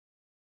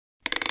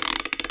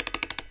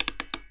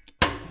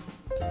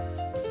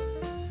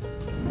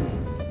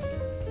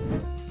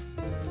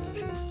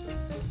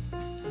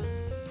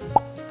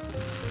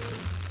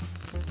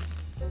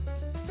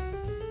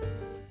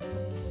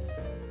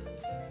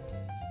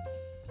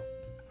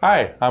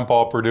Hi, I'm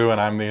Paul Perdue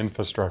and I'm the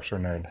infrastructure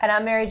nerd. And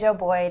I'm Mary Jo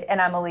Boyd and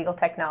I'm a legal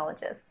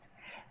technologist.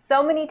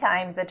 So many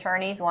times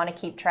attorneys want to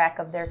keep track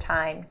of their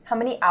time. How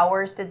many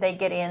hours did they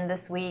get in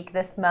this week,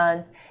 this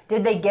month?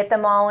 Did they get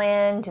them all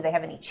in? Do they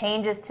have any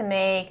changes to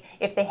make?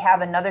 If they have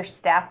another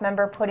staff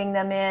member putting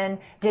them in,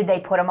 did they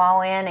put them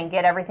all in and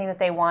get everything that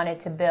they wanted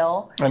to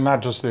bill? And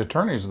not just the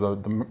attorneys,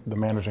 the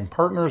managing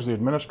partners, the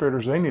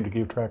administrators, they need to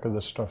keep track of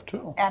this stuff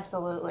too.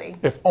 Absolutely.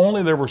 If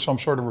only there were some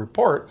sort of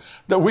report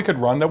that we could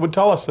run that would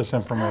tell us this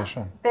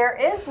information. There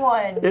is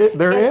one. It's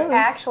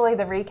actually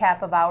the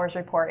recap of hours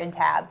report in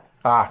Tabs.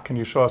 Can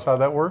you show us how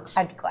that works?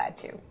 I'd be glad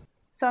to.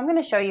 So I'm going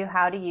to show you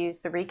how to use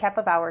the recap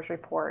of hours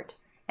report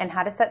and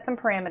how to set some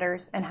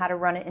parameters and how to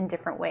run it in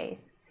different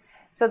ways.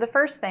 So the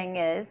first thing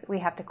is we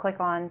have to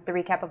click on the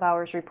recap of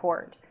hours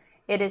report.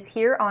 It is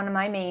here on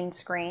my main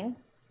screen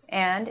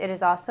and it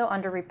is also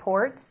under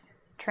reports,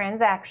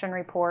 transaction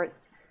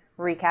reports,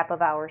 recap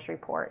of hours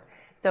report.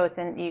 So it's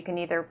you can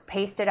either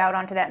paste it out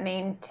onto that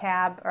main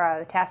tab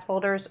or task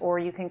folders, or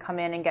you can come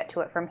in and get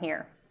to it from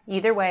here.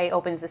 Either way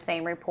opens the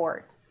same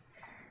report.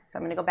 So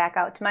I'm going to go back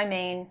out to my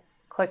main,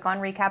 click on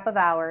recap of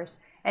hours,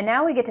 and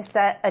now we get to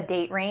set a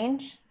date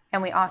range,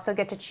 and we also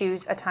get to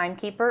choose a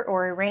timekeeper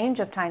or a range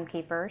of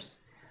timekeepers.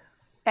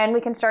 And we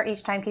can start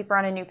each timekeeper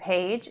on a new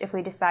page if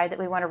we decide that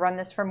we want to run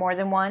this for more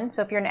than one.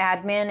 So if you're an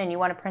admin and you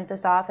want to print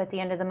this off at the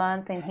end of the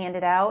month and hand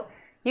it out,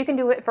 you can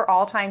do it for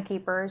all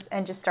timekeepers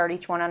and just start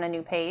each one on a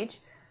new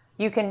page.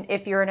 You can,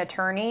 if you're an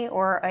attorney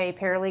or a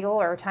paralegal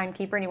or a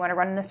timekeeper and you want to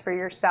run this for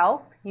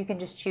yourself, you can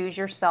just choose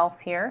yourself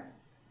here.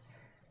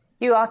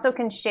 You also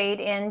can shade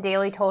in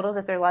daily totals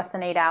if they're less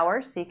than 8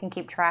 hours, so you can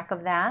keep track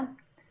of that.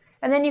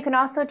 And then you can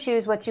also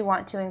choose what you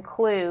want to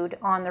include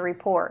on the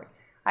report.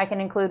 I can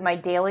include my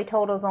daily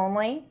totals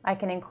only, I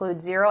can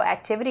include 0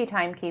 activity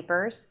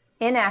timekeepers,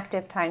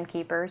 inactive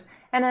timekeepers,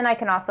 and then I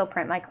can also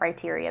print my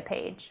criteria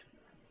page.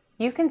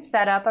 You can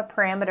set up a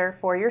parameter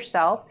for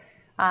yourself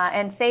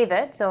and save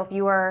it. So if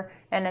you are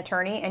an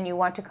attorney and you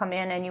want to come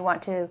in and you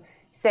want to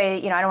say,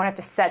 I don't have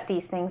to set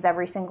these things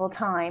every single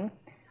time,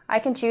 I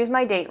can choose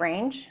my date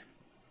range.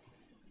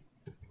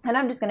 And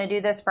I'm just going to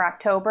do this for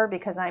October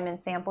because I'm in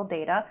sample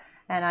data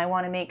and I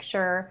want to make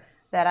sure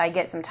that I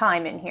get some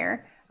time in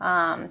here.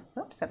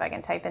 Oops, if I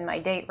can type in my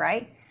date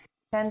right.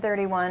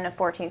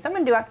 10/31/14. So I'm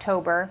going to do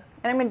October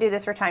and I'm going to do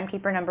this for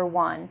timekeeper number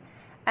 1.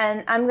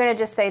 And I'm going to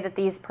just say that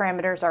these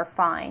parameters are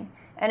fine.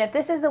 And if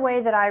this is the way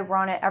that I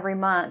run it every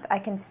month, I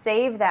can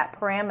save that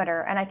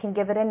parameter and I can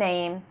give it a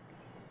name,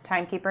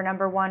 timekeeper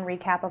number 1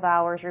 recap of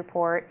hours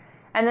report.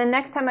 And then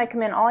next time I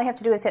come in, all I have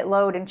to do is hit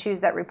load and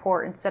choose that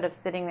report instead of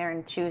sitting there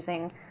and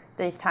choosing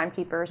these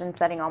timekeepers and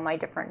setting all my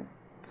different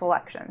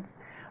selections.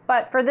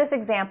 But for this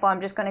example, I'm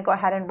just going to go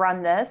ahead and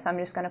run this. I'm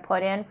just going to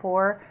put in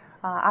for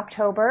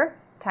October,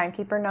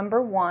 timekeeper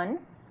number 1,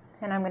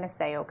 and I'm going to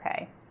say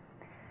OK.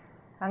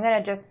 I'm going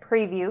to just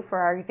preview for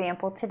our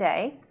example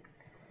today.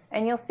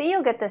 And you'll see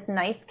you'll get this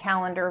nice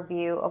calendar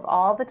view of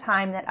all the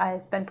time that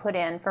has been put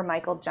in for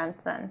Michael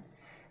Jensen.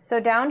 So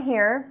down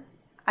here,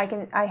 I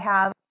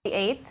have the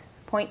 8th,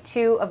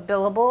 0.2 of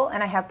billable,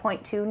 and I have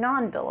 0.2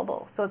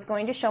 non-billable. So it's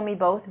going to show me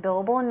both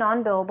billable and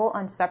non-billable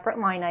on separate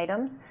line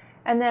items.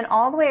 And then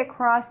all the way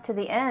across to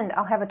the end,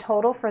 I'll have a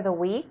total for the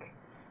week.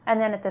 And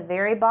then at the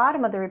very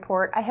bottom of the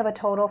report, I have a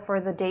total for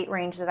the date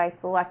range that I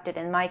selected,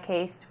 in my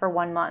case, for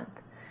 1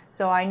 month.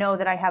 So I know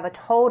that I have a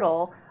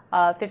total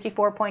of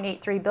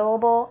 54.83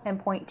 billable and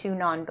 0.2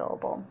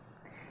 non-billable.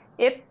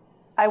 If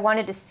I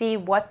wanted to see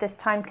what this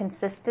time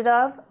consisted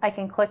of, I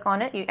can click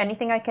on it.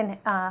 Anything I can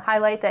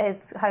highlight that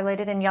is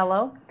highlighted in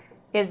yellow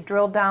is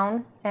drilled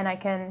down, and I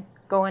can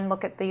go and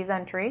look at these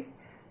entries.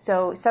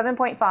 So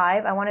 7.5,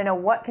 I want to know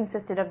what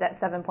consisted of that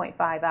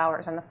 7.5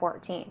 hours on the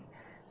 14th.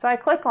 So I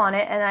click on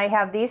it, and I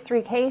have these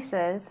 3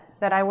 cases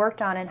that I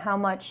worked on and how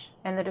much,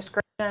 and the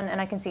description,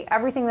 and I can see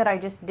everything that I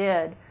just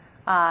did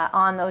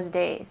on those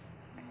days.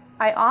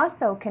 I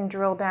also can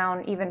drill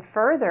down even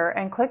further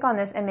and click on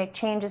this and make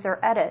changes or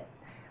edits.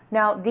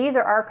 Now, these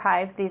are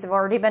archived, these have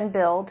already been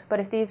billed, but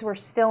if these were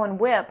still in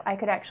WIP, I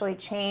could actually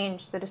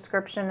change the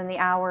description and the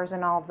hours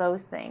and all of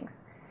those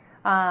things.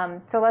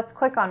 So let's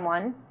click on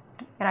one,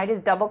 and I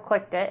just double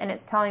clicked it, and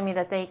it's telling me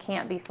that they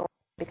can't be selected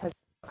because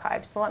they're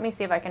archived. So let me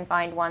see if I can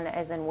find one that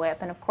is in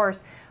WIP. And of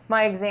course,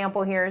 my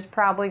example here is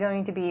probably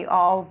going to be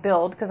all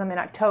billed because I'm in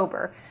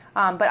October.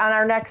 But on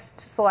our next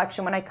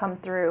selection, when I come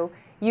through,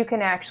 you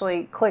can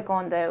actually click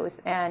on those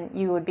and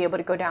you would be able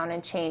to go down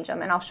and change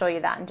them, and I'll show you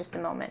that in just a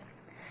moment.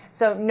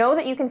 So know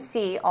that you can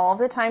see all of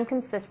the time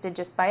consisted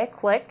just by a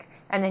click,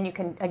 and then you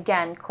can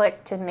again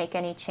click to make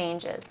any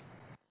changes.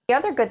 The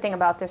other good thing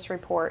about this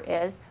report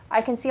is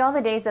I can see all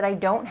the days that I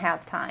don't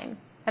have time,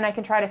 and I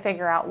can try to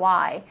figure out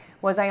why.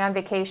 Was I on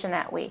vacation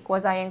that week?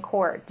 Was I in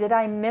court? Did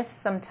I miss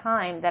some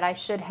time that I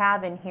should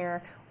have in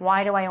here?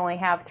 Why do I only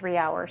have 3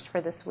 hours for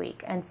this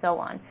week? And so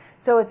on.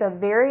 So it's a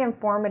very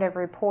informative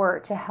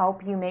report to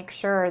help you make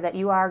sure that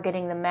you are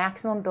getting the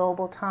maximum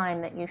billable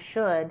time that you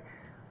should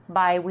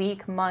by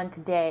week,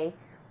 month, day.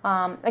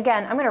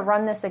 Again, I'm going to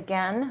run this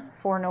again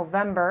for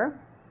November.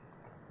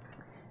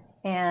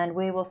 And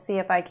we will see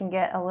if I can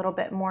get a little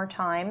bit more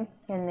time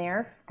in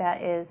there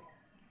that is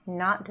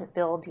not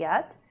billed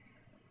yet.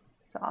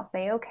 So I'll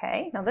say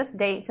okay. Now this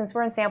date, since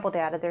we're in sample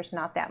data, there's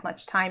not that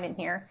much time in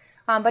here.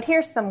 But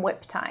here's some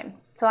WIP time.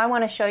 So I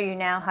want to show you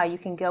now how you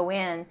can go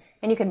in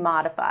and you can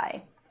modify.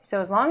 So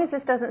as long as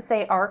this doesn't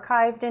say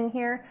archived in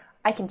here,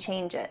 I can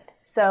change it.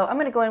 So I'm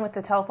going to go in with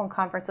the telephone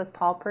conference with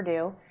Paul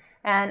Purdue,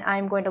 and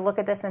I'm going to look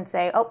at this and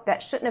say, oh,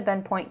 that shouldn't have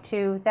been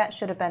 0.2, that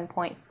should have been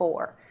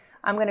 0.4.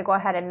 I'm going to go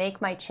ahead and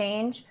make my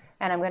change,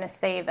 and I'm going to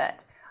save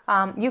it.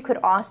 You could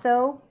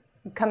also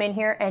come in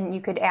here and you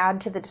could add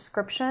to the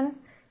description.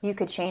 You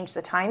could change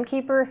the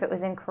timekeeper if it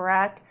was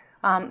incorrect.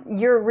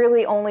 You're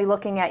really only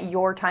looking at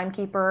your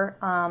timekeeper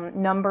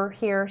number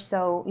here,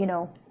 so you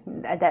know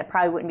that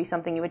probably wouldn't be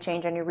something you would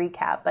change on your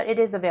recap, but it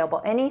is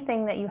available.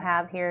 Anything that you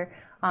have here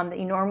that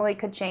you normally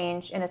could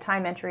change in a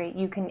time entry,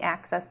 you can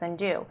access and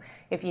do.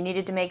 If you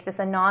needed to make this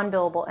a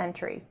non-billable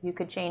entry, you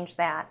could change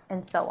that,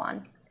 and so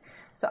on.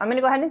 So I'm going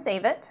to go ahead and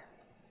save it.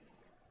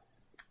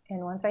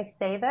 And once I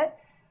save it,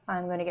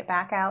 I'm going to get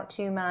back out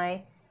to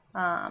my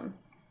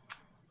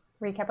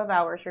recap of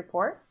hours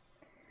report.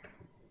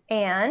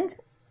 And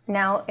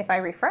now if I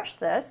refresh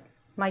this,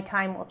 my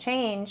time will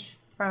change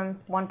from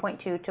 1.2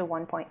 to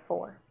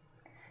 1.4.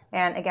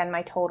 And again,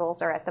 my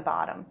totals are at the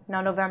bottom. Now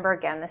November,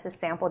 again, this is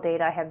sample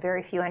data. I have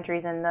very few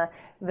entries in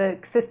the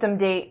system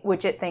date,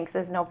 which it thinks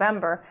is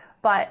November,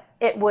 but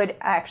it would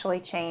actually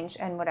change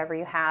in whatever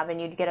you have, and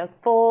you'd get a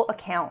full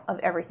account of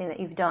everything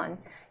that you've done.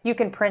 You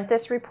can print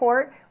this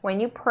report. When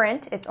you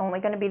print, it's only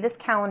going to be this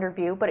calendar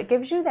view, but it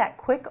gives you that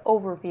quick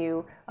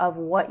overview of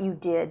what you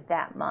did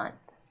that month.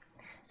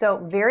 So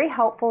very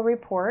helpful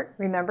report.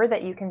 Remember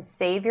that you can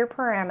save your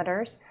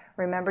parameters.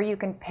 Remember you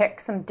can pick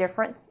some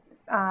different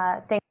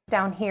things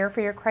down here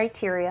for your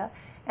criteria,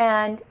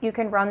 and you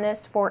can run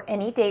this for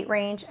any date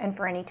range and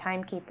for any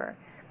timekeeper.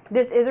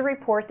 This is a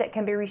report that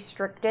can be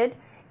restricted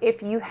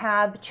if you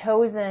have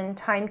chosen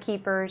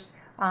timekeepers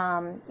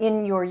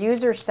in your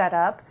user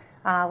setup.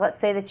 Let's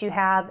say that you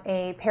have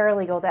a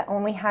paralegal that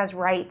only has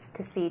rights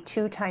to see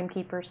 2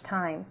 timekeepers'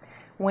 time.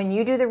 When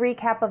you do the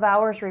recap of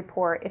hours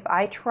report, if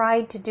I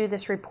tried to do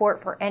this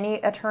report for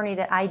any attorney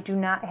that I do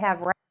not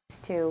have rights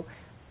to,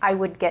 I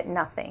would get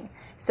nothing.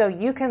 So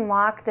you can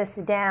lock this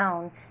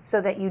down so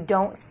that you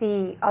don't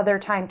see other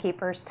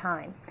timekeepers'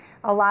 time.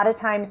 A lot of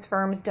times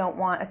firms don't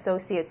want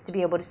associates to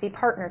be able to see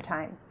partner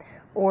time,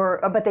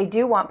 but they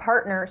do want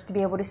partners to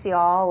be able to see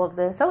all of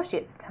the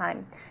associates'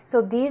 time.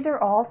 So these are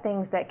all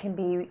things that can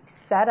be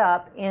set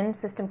up in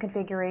system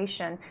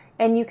configuration,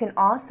 and you can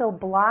also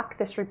block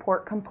this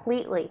report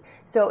completely.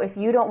 So if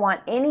you don't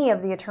want any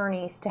of the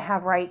attorneys to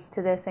have rights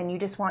to this and you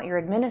just want your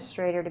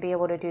administrator to be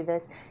able to do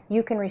this,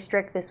 you can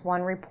restrict this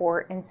one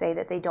report and say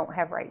that they don't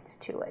have rights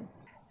to it.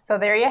 So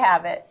there you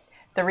have it,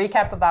 the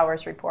recap of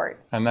hours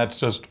report. And that's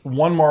just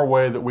one more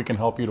way that we can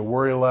help you to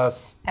worry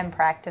less and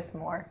practice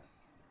more.